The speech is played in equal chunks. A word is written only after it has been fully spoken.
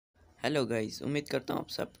Hello guys, उम्मीद करता हूँ आप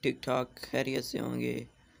सब ठीक ठाक खैरियत से होंगे।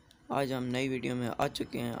 आज हम नई वीडियो में आ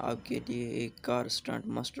चुके हैं। आपके लिए एक कार स्टंट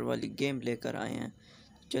मास्टर वाली गेम लेकर आए हैं।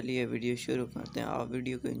 चलिए वीडियो शुरू करते हैं। आप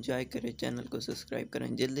वीडियो को एंजॉय करें, चैनल को सब्सक्राइब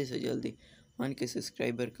करें, जल्दी से जल्दी 1 के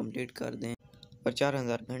सब्सक्राइबर कंप्लीट कर दें और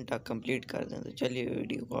 4000 घंटा कंप्लीट कर दें। तो चलिए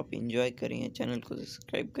वीडियो को आप इंजॉय करिए, चैनल को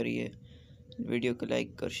सब्सक्राइब करिए, वीडियो को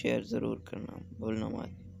लाइक और शेयर ज़रूर करना भूलना मत।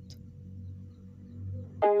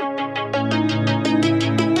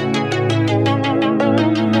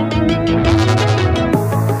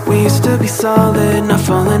 We used to be solid, not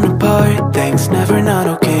falling apart. Things never not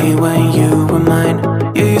okay when you were mine.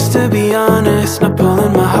 You used to be honest, not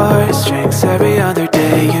pulling my heartstrings. Every other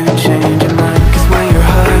day you change your mind. Cause when you're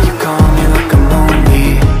high you call me like I'm lonely.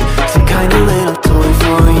 Some kind of little toy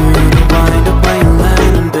for you to wind up when you're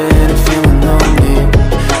lying in bed and feeling lonely.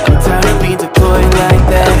 I'm tired of being deployed like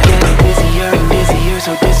that. I'm getting busier and busier,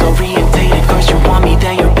 so disorientated. Cause you want me,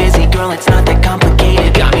 then you're busy. Girl, it's not that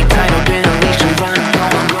complicated. Got me tied up in a leash and running.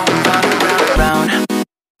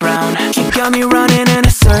 Got me running in a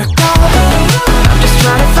circle. I'm just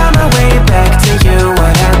trying to find my way back to you.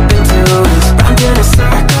 What happened to us? Round in a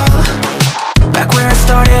circle. Back where I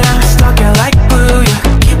started, I'm stuck in like glue. You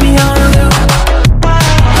keep me on a loop.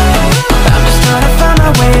 I'm just trying to find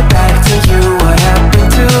my way back to you. What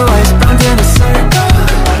happened to us? Round in a circle.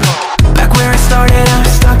 Back where I started, I'm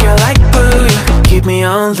stuck in like glue. You keep me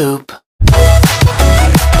on loop.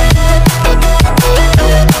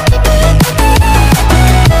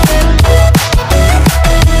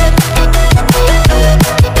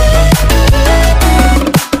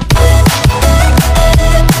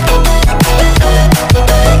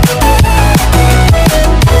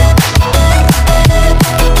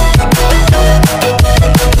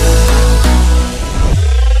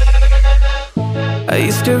 I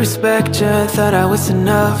used to respect you, thought I was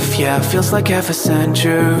enough. Yeah, it feels like half a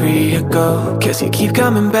century ago. Cause you keep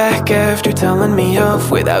coming back after telling me off,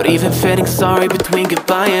 without even fitting sorry between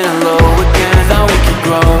goodbye and hello again. Thought we could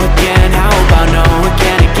grow again, how about no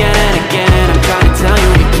again, again and again. I'm trying to tell you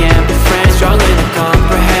we can't be friends, struggling to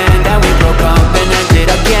comprehend that we broke up and ended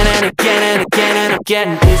again and again and again. And I'm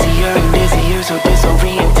getting busier and busier, so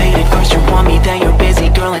disorientated. First you want me, then you're busy.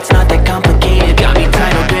 Girl, it's not that complicated. Got me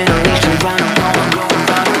tied up in a leash and round.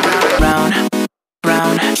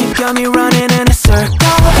 You got me running in a circle.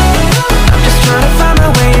 I'm just trying to find my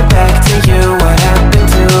way back to you. What happened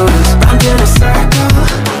to us? Round in a circle.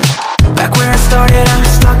 Back where I started, I'm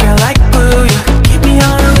stuck in like glue. You keep me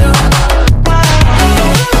on a loop.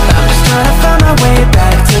 I'm just trying to find my way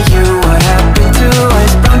back to you. What happened to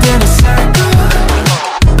us? Round in a circle.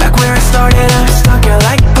 Back where I started, I'm stuck in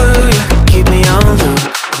like glue. You keep me on loop.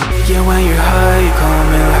 Yeah, when you're high, you call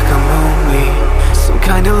me like I'm lonely. Some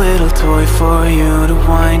kind of little toy for you to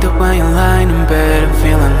wind up when you're lying in bed and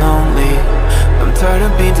feeling lonely. I'm tired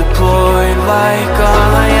of being deployed like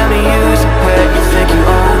all I am to use a pet. You think you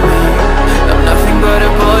own me? I'm nothing but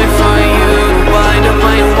a boy for you to wind up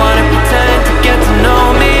when you wanna pretend to get to know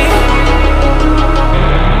me.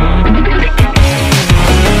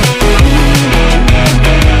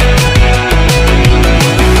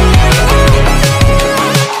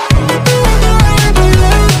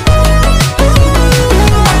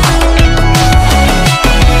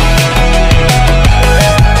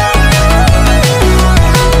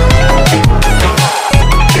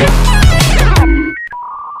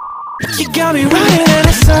 You got me running in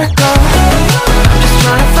a circle. I'm just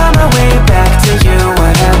trying to find my way back to you.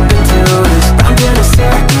 What happened to us? Round in a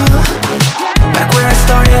circle. Back where I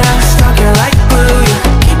started, I'm stuck here like glue. You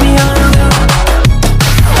keep me on a loop.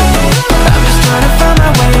 I'm just trying to find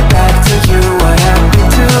my way back to you. What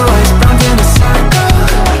happened to us? Round in a circle.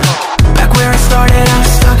 Back where I started, I'm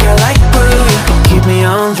stuck here like glue. You keep me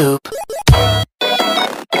on loop.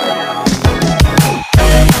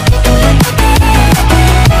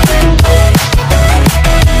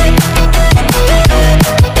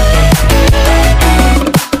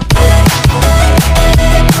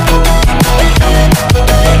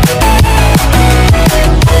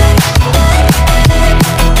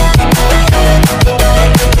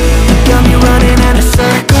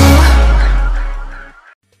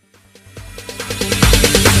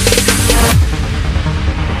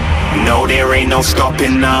 No, there ain't no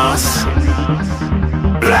stopping us.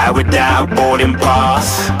 Fly without boarding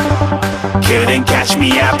pass. Couldn't catch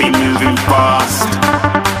me, I be moving fast.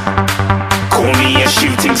 Call me a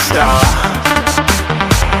shooting star.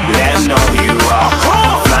 Let 'em know who you are.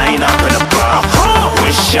 Flying up in a bar.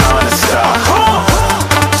 Wish on a star.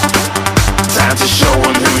 Time to show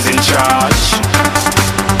 'em who's in charge.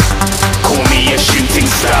 Call me a shooting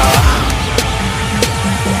star.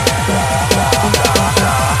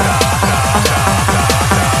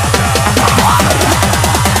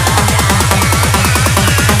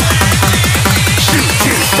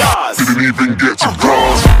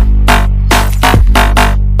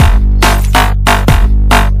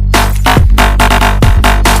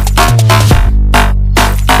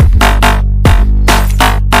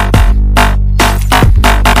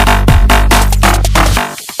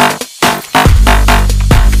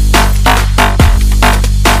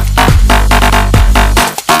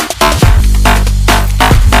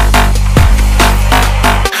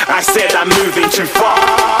 said I'm moving too far.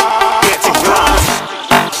 Get to glance.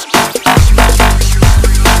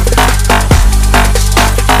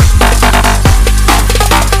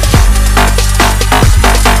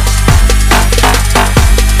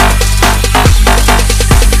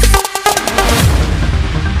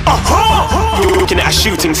 Looking at a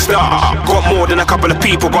shooting star. Got more than a couple of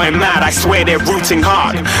people going mad, I swear they're rooting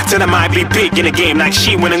hard. Tell them I be big in the game like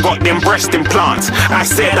she went and got them breast implants. I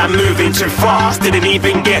said I'm moving too fast, didn't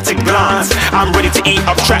even get a glance. I'm ready to eat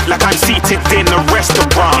up track like I'm seated in a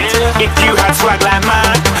restaurant. If you had swag like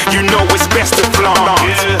mine, you know it's best to flaunt.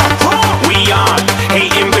 We aren't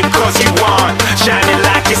hating because you aren't shining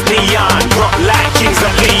like it's neon, rock like kings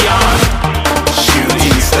of Leon.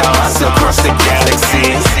 Shooting stars across the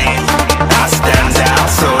galaxy, I stand out,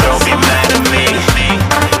 so don't be mad at me.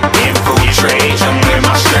 Infiltration with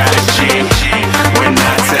my strategy. When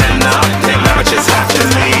I turn up, then I just have to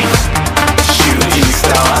leave. Shooting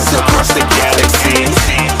stars across the galaxy,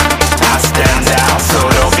 I stand out, so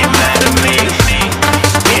don't be mad at me.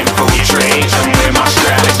 Infiltration with my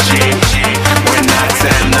strategy. When I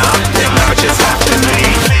turn up, then I just have to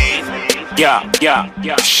leave. Yeah,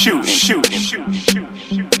 shooting. Yeah, shooting.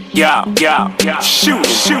 Yeah, shooting.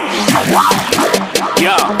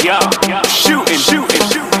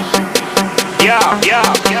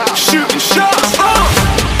 Yeah, shooting shots.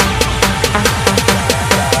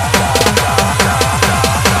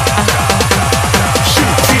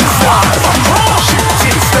 Shooting stars.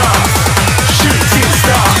 Shooting stars. Shooting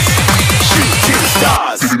stars. Shooting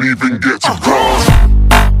stars. Didn't even get to